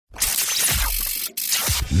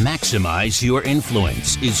Maximize Your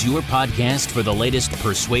Influence is your podcast for the latest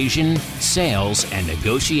persuasion, sales, and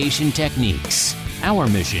negotiation techniques. Our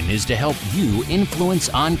mission is to help you influence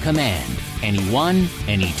on command, anyone,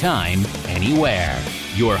 anytime, anywhere.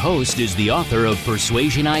 Your host is the author of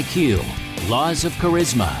Persuasion IQ, Laws of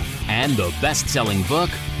Charisma, and the best-selling book,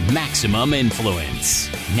 Maximum Influence.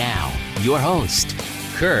 Now, your host,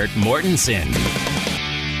 Kurt Mortensen.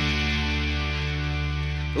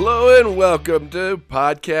 Hello and welcome to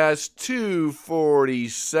podcast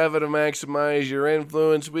 247 of Maximize Your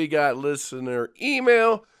Influence. We got listener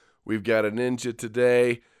email. We've got a ninja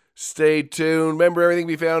today. Stay tuned. Remember, everything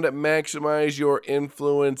we found at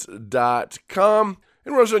MaximizeYourInfluence.com.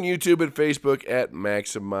 And we're also on YouTube and Facebook at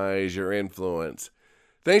Maximize Your Influence.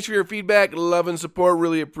 Thanks for your feedback, love, and support.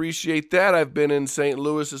 Really appreciate that. I've been in St.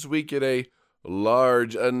 Louis this week at a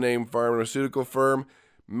large unnamed pharmaceutical firm.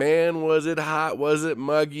 Man, was it hot? Was it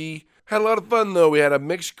muggy? Had a lot of fun, though. We had a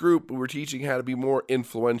mixed group. We were teaching how to be more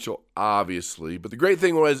influential, obviously. But the great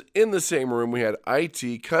thing was, in the same room, we had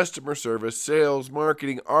IT, customer service, sales,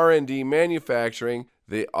 marketing, R&D, manufacturing.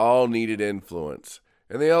 They all needed influence.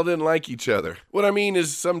 And they all didn't like each other. What I mean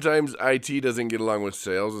is sometimes IT doesn't get along with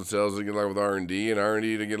sales, and sales doesn't get along with R&D, and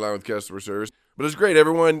R&D doesn't get along with customer service. But it's great.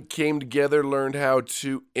 Everyone came together, learned how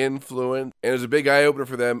to influence, and it was a big eye-opener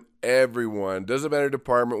for them. Everyone. Doesn't matter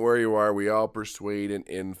department where you are, we all persuade and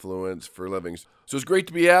influence for a living. So it's great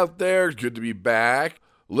to be out there. It's good to be back.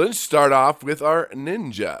 Let's start off with our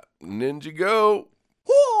ninja. Ninja go.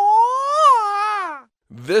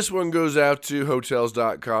 This one goes out to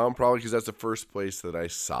Hotels.com, probably because that's the first place that I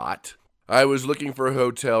sought. I was looking for a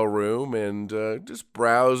hotel room and just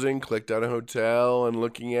browsing, clicked on a hotel and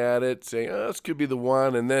looking at it, saying, oh, this could be the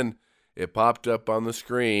one. And then it popped up on the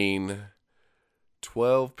screen.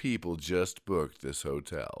 12 people just booked this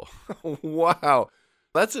hotel. Wow.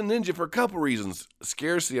 That's a ninja for a couple reasons.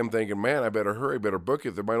 Scarcity, I'm thinking, man, I better hurry, better book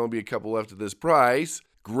it. There might only be a couple left at this price.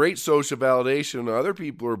 Great social validation. Other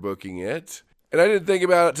people are booking it. And I didn't think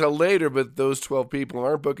about it till later, but those 12 people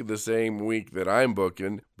aren't booking the same week that I'm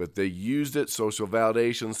booking, but they used it, social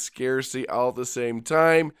validation, scarcity, all at the same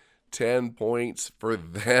time. 10 points for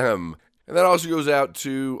them. And that also goes out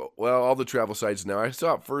to, well, all the travel sites now. I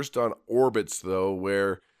saw it first on Orbitz, though,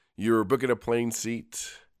 where you're booking a plane seat,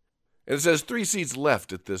 and it says 3 seats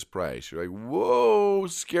left at this price. You're like, whoa,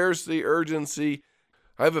 scarcity, urgency.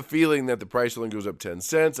 I have a feeling that the price only goes up 10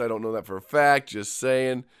 cents. I don't know that for a fact, just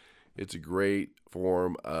saying. It's a great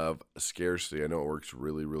form of scarcity. I know it works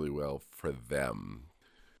really, really well for them.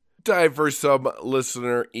 Time for some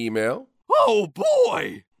listener email. Oh,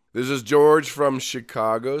 boy! This is George from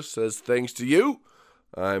Chicago. Says, thanks to you,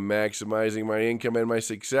 I'm maximizing my income and my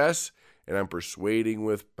success, and I'm persuading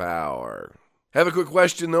with power. Have a quick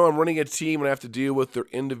question, though. I'm running a team and I have to deal with their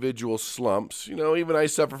individual slumps. You know, even I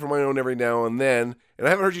suffer from my own every now and then. And I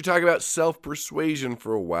haven't heard you talk about self-persuasion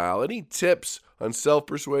for a while. Any tips on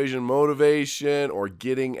self-persuasion, motivation, or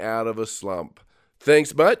getting out of a slump?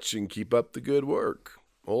 Thanks much and keep up the good work.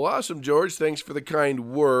 Well, awesome, George. Thanks for the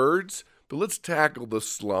kind words. But let's tackle the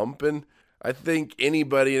slump. And I think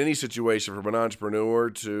anybody in any situation, from an entrepreneur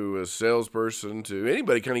to a salesperson to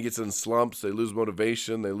anybody, kind of gets in slumps. They lose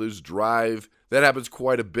motivation. They lose drive. That happens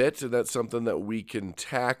quite a bit, and that's something that we can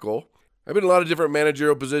tackle. I've been in a lot of different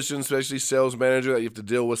managerial positions, especially sales manager, that you have to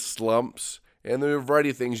deal with slumps. And there are a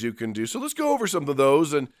variety of things you can do. So let's go over some of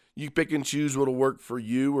those, and you pick and choose what will work for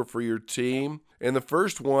you or for your team. And the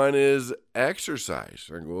first one is exercise.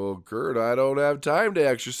 Like, well, Kurt, I don't have time to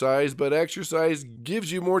exercise, but exercise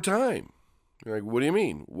gives you more time. You're like, what do you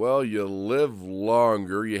mean? Well, you live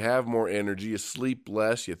longer, you have more energy, you sleep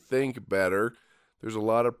less, you think better. There's a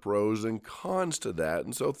lot of pros and cons to that,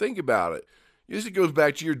 and so think about it. Usually it goes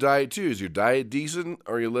back to your diet too. Is your diet decent,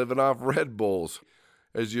 or are you living off Red Bulls?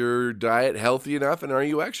 Is your diet healthy enough, and are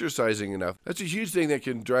you exercising enough? That's a huge thing that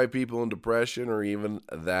can drive people in depression or even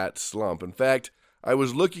that slump. In fact, I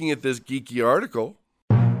was looking at this geeky article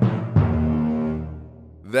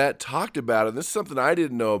that talked about it. This is something I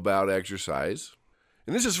didn't know about exercise.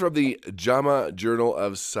 And this is from the JAMA Journal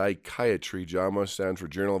of Psychiatry. JAMA stands for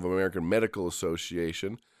Journal of American Medical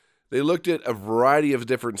Association. They looked at a variety of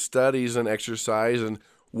different studies on exercise and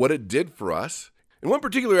what it did for us. And one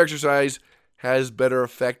particular exercise has better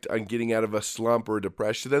effect on getting out of a slump or a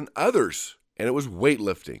depression than others. And it was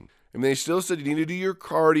weightlifting. And they still said you need to do your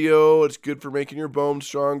cardio. It's good for making your bones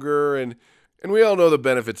stronger. And we all know the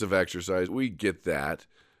benefits of exercise. We get that.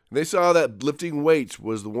 They saw that lifting weights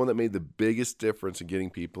was the one that made the biggest difference in getting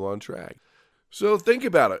people on track. So think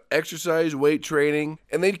about it. Exercise, weight training,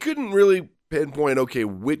 and they couldn't really pinpoint, okay,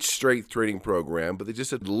 which strength training program, but they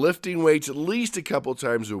just said lifting weights at least a couple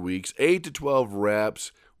times a week, 8 to 12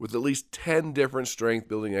 reps with at least 10 different strength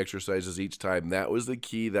building exercises each time. That was the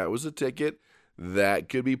key. That was the ticket. That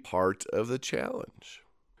could be part of the challenge.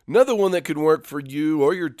 Another one that could work for you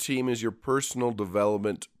or your team is your personal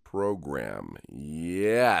development program.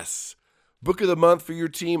 Yes. Book of the month for your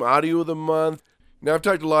team, audio of the month. Now, I've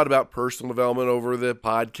talked a lot about personal development over the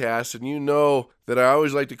podcast, and you know that I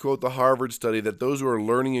always like to quote the Harvard study that those who are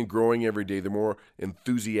learning and growing every day, they're more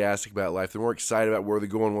enthusiastic about life. They're more excited about where they're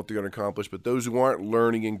going, what they're going to accomplish. But those who aren't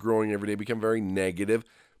learning and growing every day become very negative,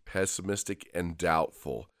 pessimistic, and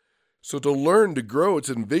doubtful. So to learn, to grow, it's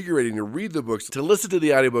invigorating to read the books, to listen to the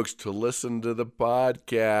audiobooks, to listen to the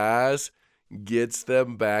podcast, gets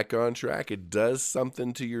them back on track. It does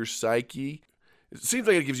something to your psyche. It seems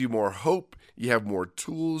like it gives you more hope. You have more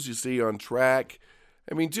tools. You stay on track.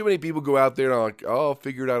 I mean, too many people go out there and are like, oh, I'll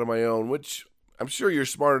figure it out on my own, which I'm sure you're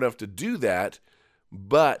smart enough to do that.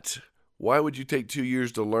 But why would you take 2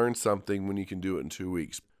 years to learn something when you can do it in 2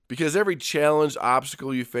 weeks? Because every challenge,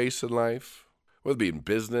 obstacle you face in life, whether it be in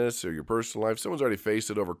business or your personal life, someone's already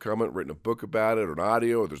faced it, overcome it, written a book about it, or an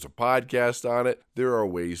audio, or there's a podcast on it. There are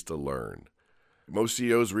ways to learn. Most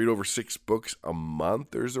CEOs read over 6 books a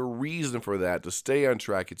month. There's a reason for that, to stay on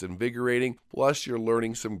track. It's invigorating. Plus, you're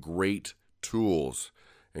learning some great tools.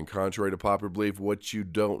 And contrary to popular belief, what you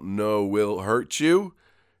don't know will hurt you.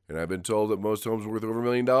 And I've been told that most homes worth over $1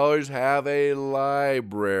 million have a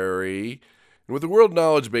library. And with the world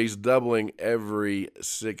knowledge base doubling every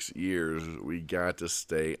 6 years, we got to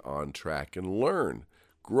stay on track and learn,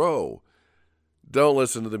 grow. Don't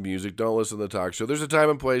listen to the music. Don't listen to the talk show. There's a time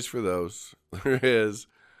and place for those. There is. I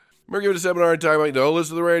remember giving a seminar and talking about, don't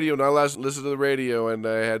listen to the radio, not listen to the radio. And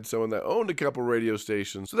I had someone that owned a couple radio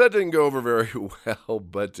stations. So that didn't go over very well.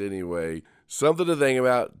 But anyway, something to think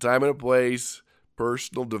about. Time and a place.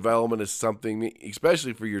 Personal development is something,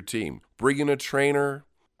 especially for your team. Bring in a trainer.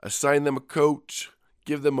 Assign them a coach.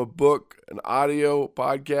 Give them a book, an audio,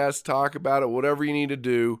 podcast. Talk about it. Whatever you need to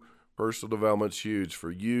do. Personal development's huge for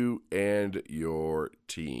you and your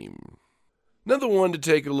team. Another one to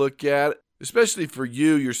take a look at, especially for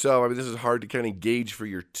you yourself, I mean, this is hard to kind of gauge for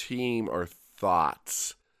your team, are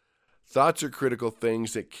thoughts. Thoughts are critical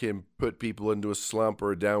things that can put people into a slump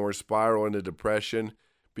or a downward spiral into depression,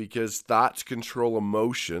 because thoughts control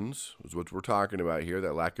emotions, is what we're talking about here,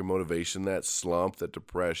 that lack of motivation, that slump, that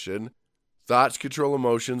depression. Thoughts control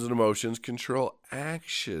emotions, and emotions control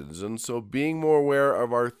actions. And so being more aware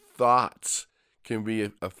of our thoughts can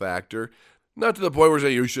be a factor. Not to the point where we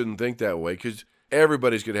say you shouldn't think that way, because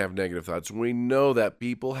everybody's going to have negative thoughts. We know that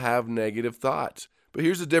people have negative thoughts. But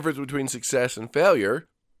here's the difference between success and failure.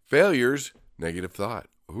 Failure's negative thought.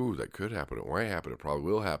 Ooh, that could happen. It might happen. It probably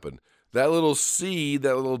will happen. That little seed,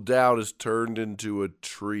 that little doubt is turned into a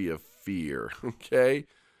tree of fear, okay?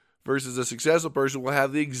 Versus a successful person will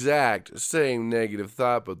have the exact same negative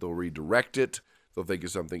thought, but they'll redirect it. They'll think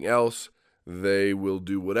of something else. They will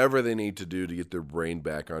do whatever they need to do to get their brain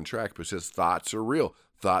back on track, because thoughts are real.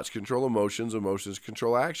 Thoughts control emotions, emotions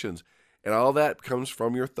control actions, and all that comes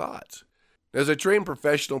from your thoughts. As I train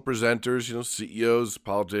professional presenters, CEOs,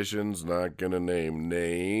 politicians, not going to name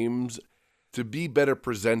names, to be better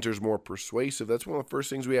presenters, more persuasive, that's one of the first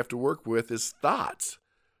things we have to work with is thoughts.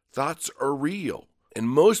 Thoughts are real. And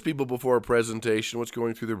most people before a presentation, what's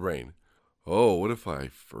going through their brain? Oh, what if I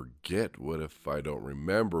forget? What if I don't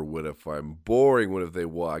remember? What if I'm boring? What if they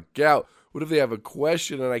walk out? What if they have a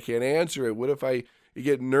question and I can't answer it? What if I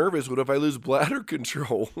get nervous? What if I lose bladder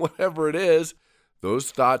control? Whatever it is, those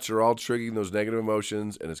thoughts are all triggering those negative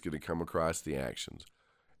emotions, and it's going to come across the actions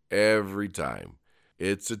every time.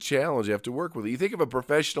 It's a challenge. You have to work with it. You think of a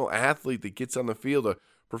professional athlete that gets on the field, a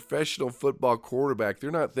professional football quarterback. They're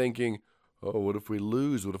not thinking, oh, what if we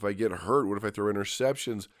lose? What if I get hurt? What if I throw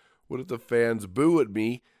interceptions? What if the fans boo at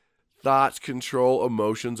me? Thoughts control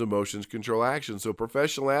emotions, emotions control actions. So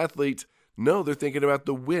professional athletes, no, they're thinking about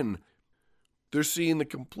the win. They're seeing the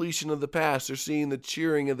completion of the pass. They're seeing the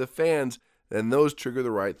cheering of the fans, and those trigger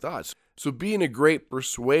the right thoughts. So being a great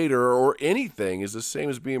persuader or anything is the same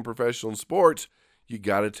as being professional in sports. You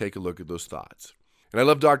got to take a look at those thoughts. And I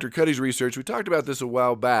love Dr. Cuddy's research. We talked about this a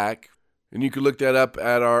while back. And you can look that up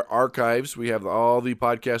at our archives. We have all the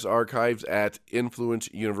podcast archives at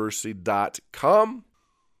influenceuniversity.com.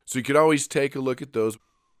 So you can always take a look at those.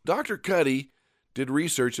 Dr. Cuddy did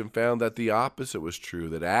research and found that the opposite was true,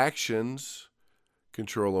 that actions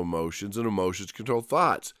control emotions and emotions control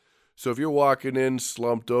thoughts. So if you're walking in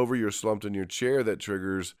slumped over, you're slumped in your chair, that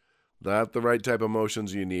triggers not the right type of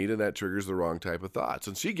emotions you need, and that triggers the wrong type of thoughts.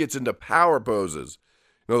 And she gets into power poses.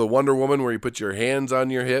 The Wonder Woman where you put your hands on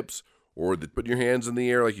your hips, or that putting your hands in the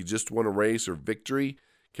air like you just won a race or victory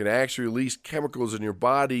can actually release chemicals in your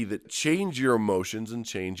body that change your emotions and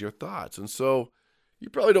change your thoughts. And so you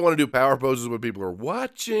probably don't want to do power poses when people are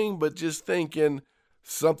watching, but just thinking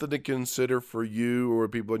something to consider for you or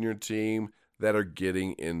people on your team that are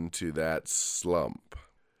getting into that slump.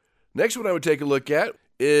 Next one I would take a look at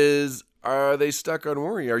is, are they stuck on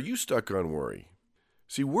worry? Are you stuck on worry?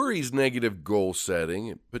 See, worry is negative goal setting.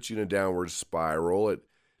 It puts you in a downward spiral. It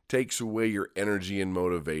takes away your energy and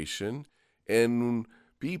motivation. And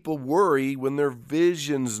people worry when their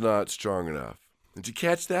vision's not strong enough. Did you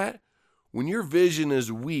catch that? When your vision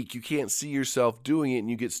is weak, you can't see yourself doing it and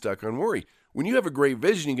you get stuck on worry. When you have a great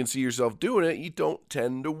vision, you can see yourself doing it, you don't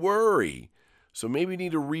tend to worry. So maybe you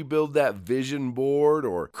need to rebuild that vision board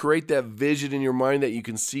or create that vision in your mind that you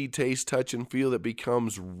can see, taste, touch, and feel that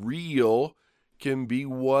becomes real. Can be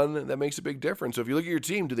one that makes a big difference. So if you look at your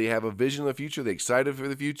team, do they have a vision of the future? Are they excited for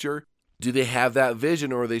the future? Do they have that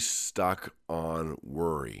vision, or are they stuck on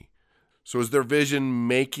worry? So is their vision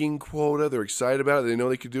making quota? They're excited about it. They know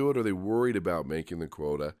they could do it, or are they worried about making the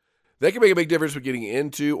quota? That can make a big difference with getting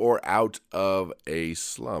into or out of a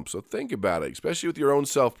slump. So think about it, especially with your own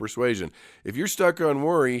self-persuasion. If you're stuck on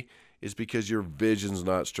worry, it's because your vision's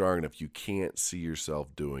not strong enough. You can't see yourself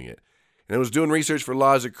doing it. And I was doing research for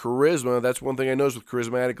Laws of Charisma. That's one thing I noticed with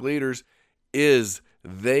charismatic leaders is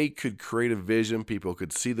they could create a vision. People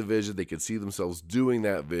could see the vision. They could see themselves doing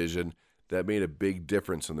that vision. That made a big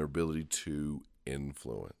difference in their ability to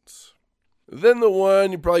influence. Then the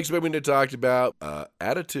one you probably expect me to talk about,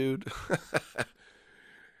 attitude.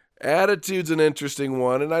 Attitude's an interesting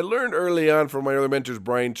one. And I learned early on from my early mentors,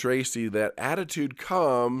 Brian Tracy, that attitude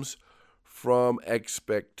comes from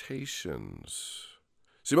expectations.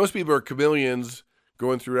 See, most people are chameleons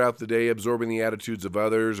going throughout the day, absorbing the attitudes of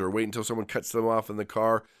others, or wait until someone cuts them off in the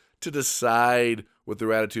car to decide what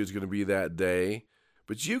their attitude is going to be that day.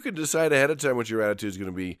 But you can decide ahead of time what your attitude is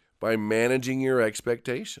going to be by managing your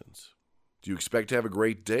expectations. Do you expect to have a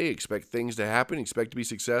great day, expect things to happen, expect to be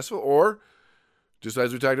successful? Or, just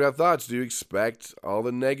as we talked about thoughts, do you expect all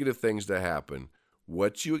the negative things to happen?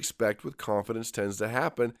 What you expect with confidence tends to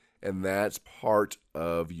happen, and that's part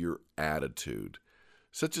of your attitude.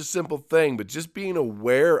 Such a simple thing, but just being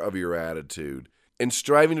aware of your attitude and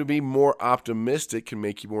striving to be more optimistic can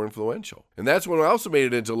make you more influential. And that's when I also made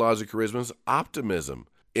it into Laws of Charisma, is optimism.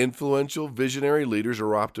 Influential, visionary leaders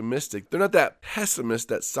are optimistic. They're not that pessimist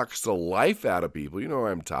that sucks the life out of people. You know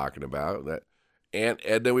what I'm talking about. That Aunt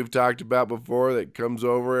Edna we've talked about before that comes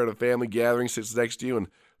over at a family gathering, sits next to you, and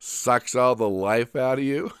sucks all the life out of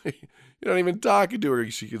you. You're not even talking to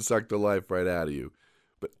her. She can suck the life right out of you.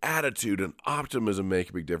 But attitude and optimism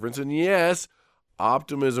make a big difference. And yes,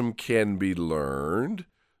 optimism can be learned.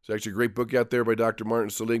 There's actually a great book out there by Dr.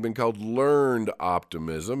 Martin Seligman called Learned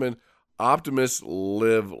Optimism. And optimists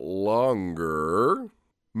live longer,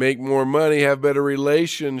 make more money, have better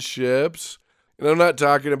relationships. And I'm not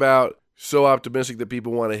talking about so optimistic that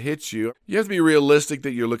people want to hit you. You have to be realistic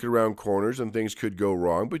that you're looking around corners and things could go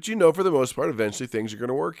wrong. But you know, for the most part, eventually things are going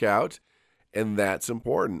to work out. And that's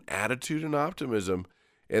important. Attitude and optimism.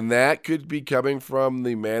 And that could be coming from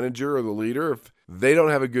the manager or the leader. If they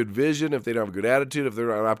don't have a good vision, if they don't have a good attitude, if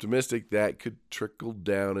they're not optimistic, that could trickle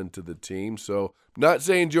down into the team. So I'm not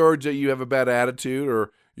saying, George, that you have a bad attitude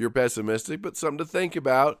or you're pessimistic, but something to think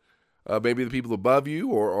about. Maybe the people above you,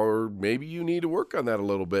 or maybe you need to work on that a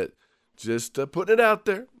little bit. Just putting it out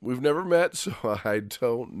there. We've never met, so I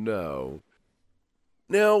don't know.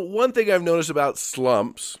 Now, one thing I've noticed about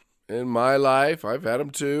slumps in my life, I've had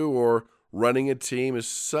them too, or running a team, is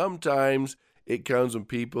sometimes it comes when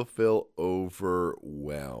people feel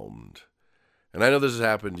overwhelmed. And I know this has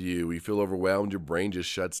happened to you. You feel overwhelmed, your brain just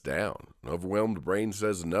shuts down. An overwhelmed brain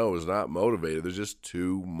says no, is not motivated. There's just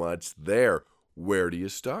too much there. Where do you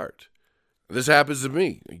start? This happens to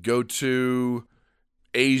me. I go to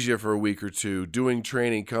Asia for a week or two, doing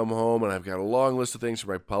training, come home, and I've got a long list of things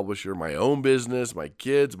for my publisher, my own business, my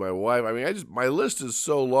kids, my wife. I mean, my list is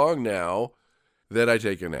so long now that I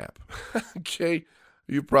take a nap. Okay?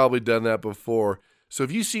 You've probably done that before. So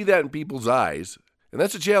if you see that in people's eyes, and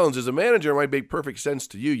that's a challenge. As a manager, it might make perfect sense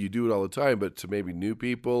to you. You do it all the time, but to maybe new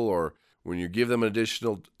people, or when you give them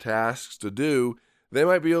additional tasks to do, they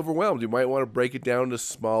might be overwhelmed. You might want to break it down to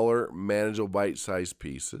smaller, manageable, bite-sized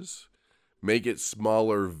pieces. Make it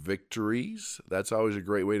smaller victories. That's always a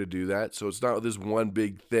great way to do that. So it's not this one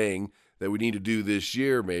big thing that we need to do this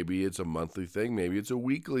year. Maybe it's a monthly thing. Maybe it's a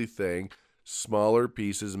weekly thing. Smaller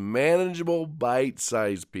pieces, manageable,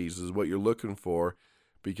 bite-sized pieces, what you're looking for.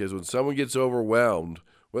 Because when someone gets overwhelmed,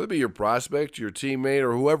 whether it be your prospect, your teammate,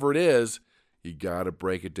 or whoever it is, You got to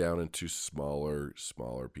break it down into smaller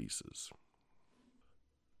pieces.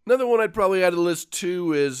 Another one I'd probably add to the list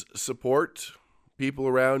too is support. People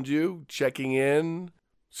around you, checking in,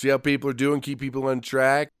 see how people are doing, keep people on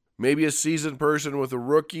track. Maybe a seasoned person with a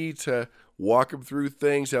rookie to walk them through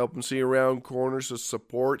things, help them see around corners, to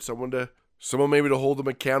support someone maybe to hold them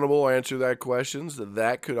accountable, answer that questions.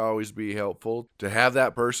 That could always be helpful to have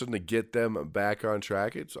that person to get them back on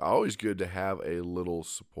track. It's always good to have a little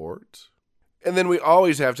support. And then we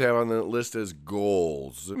always have to have on the list as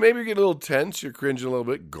goals. Maybe you're getting a little tense, you're cringing a little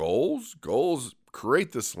bit. Goals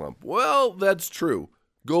create the slump. Well, that's true.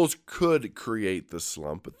 Goals could create the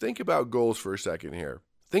slump, but think about goals for a second here.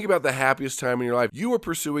 Think about the happiest time in your life. You are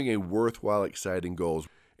pursuing a worthwhile, exciting goals.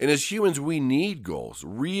 And as humans, we need goals,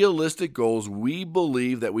 realistic goals we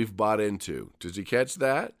believe that we've bought into. Did you catch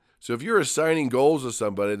that? So if you're assigning goals to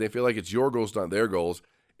somebody and they feel like it's your goals, not their goals,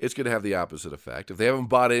 it's going to have the opposite effect. If they haven't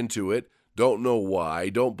bought into it, don't know why,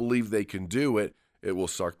 don't believe they can do it, it will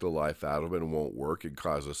suck the life out of it and won't work and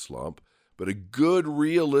cause a slump. But a good,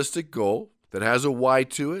 realistic goal that has a why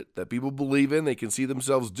to it, that people believe in, they can see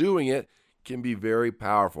themselves doing it, can be very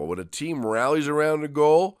powerful. When a team rallies around a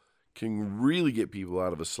goal, can really get people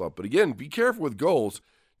out of a slump. But again, be careful with goals.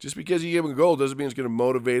 Just because you give them a goal doesn't mean it's going to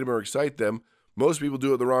motivate them or excite them. Most people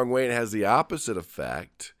do it the wrong way and it has the opposite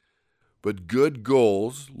effect. But good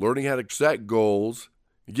goals, learning how to set goals,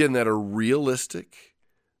 again, that are realistic,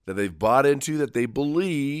 that they've bought into, that they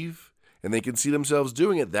believe, and they can see themselves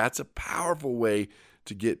doing it, that's a powerful way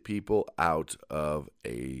to get people out of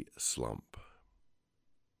a slump.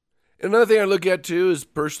 And another thing I look at too is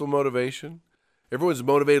personal motivation. Everyone's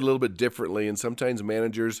motivated a little bit differently, and sometimes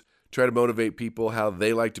managers try to motivate people how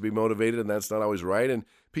they like to be motivated, and that's not always right. And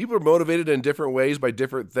people are motivated in different ways by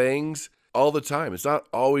different things all the time. It's not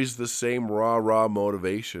always the same raw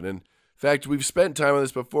motivation. And in fact, we've spent time on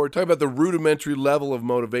this before, talking about the rudimentary level of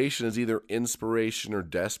motivation is either inspiration or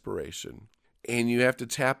desperation. And you have to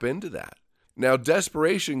tap into that. Now,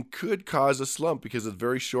 desperation could cause a slump because it's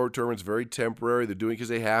very short-term, it's very temporary. They're doing it because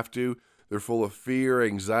they have to. They're full of fear,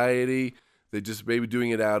 anxiety. They just maybe doing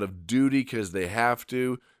it out of duty because they have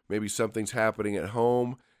to. Maybe something's happening at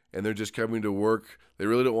home and they're just coming to work. They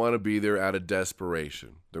really don't want to be there out of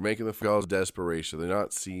desperation. They're making the calls desperation. They're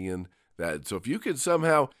not seeing that. So if you could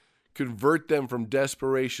somehow convert them from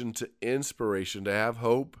desperation to inspiration, to have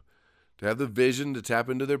hope, to have the vision, to tap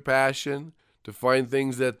into their passion, to find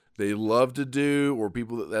things that they love to do or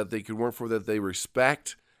people that they can work for that they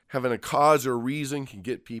respect, having a cause or reason can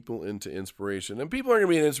get people into inspiration. And people aren't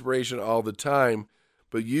going to be in inspiration all the time,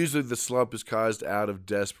 but usually the slump is caused out of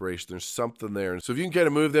desperation. There's something there. And so if you can kind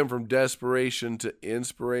of move them from desperation to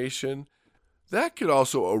inspiration, that could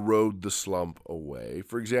also erode the slump away.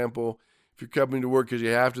 For example, if you're coming to work because you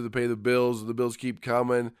have to pay the bills keep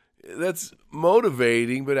coming, that's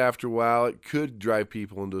motivating, but after a while it could drive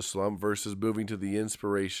people into a slump versus moving to the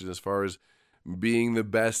inspiration as far as being the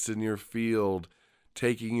best in your field,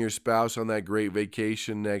 taking your spouse on that great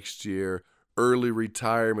vacation next year, early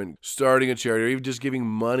retirement, starting a charity, or even just giving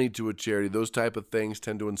money to a charity. Those type of things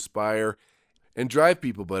tend to inspire and drive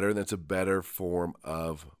people better, and that's a better form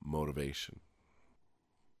of motivation.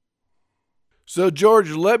 So,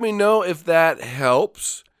 George, let me know if that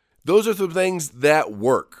helps. Those are some things that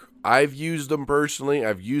work. I've used them personally.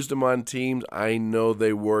 I've used them on teams. I know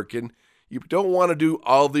they work. And you don't want to do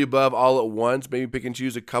all of the above all at once. Maybe pick and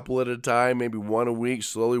choose a couple at a time, maybe one a week,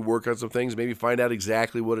 slowly work on some things, maybe find out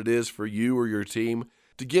exactly what it is for you or your team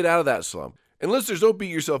to get out of that slump. And listeners, don't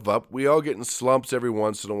beat yourself up. We all get in slumps every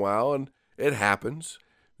once in a while, and it happens.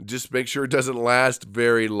 Just make sure it doesn't last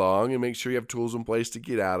very long and make sure you have tools in place to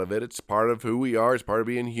get out of it. It's part of who we are. It's part of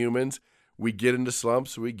being humans. We get into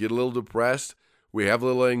slumps. We get a little depressed. We have a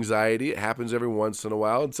little anxiety. It happens every once in a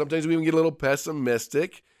while. And sometimes we even get a little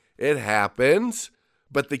pessimistic. It happens.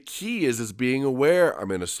 But the key is being aware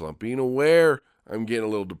I'm in a slump. Being aware I'm getting a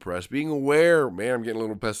little depressed. Being aware, man, I'm getting a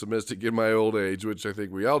little pessimistic in my old age, which I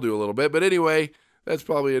think we all do a little bit. But anyway, that's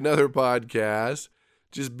probably another podcast.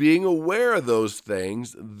 Just being aware of those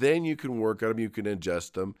things, then you can work on them, you can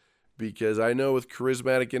adjust them. Because I know with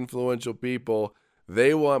charismatic, influential people,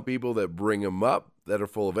 they want people that bring them up, that are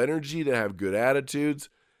full of energy, that have good attitudes.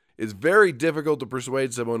 It's very difficult to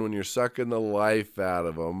persuade someone when you're sucking the life out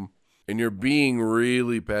of them and you're being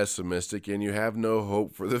really pessimistic and you have no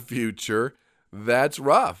hope for the future. That's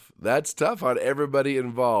rough. That's tough on everybody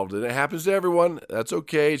involved. And it happens to everyone. That's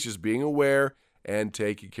okay. It's just being aware and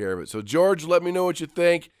taking care of it. So, George, let me know what you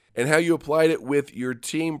think and how you applied it with your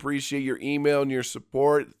team. Appreciate your email and your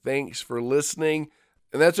support. Thanks for listening.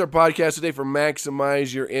 And that's our podcast today for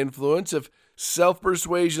Maximize Your Influence. If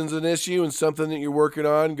self-persuasion is an issue and something that you're working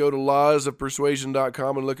on, go to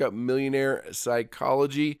lawsofpersuasion.com and look up Millionaire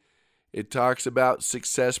Psychology. It talks about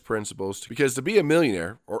success principles. Because to be a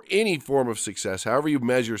millionaire, or any form of success, however you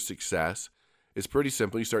measure success, it's pretty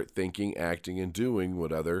simple. You start thinking, acting, and doing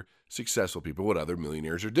what other successful people, what other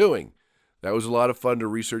millionaires are doing. That was a lot of fun to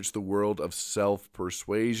research the world of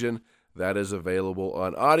self-persuasion. That is available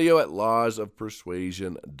on audio at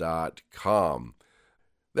lawsofpersuasion.com.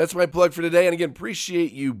 That's my plug for today. And again,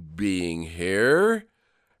 appreciate you being here.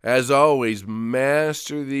 As always,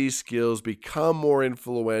 master these skills, become more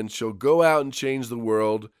influential, go out and change the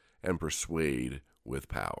world, and persuade with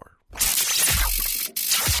power.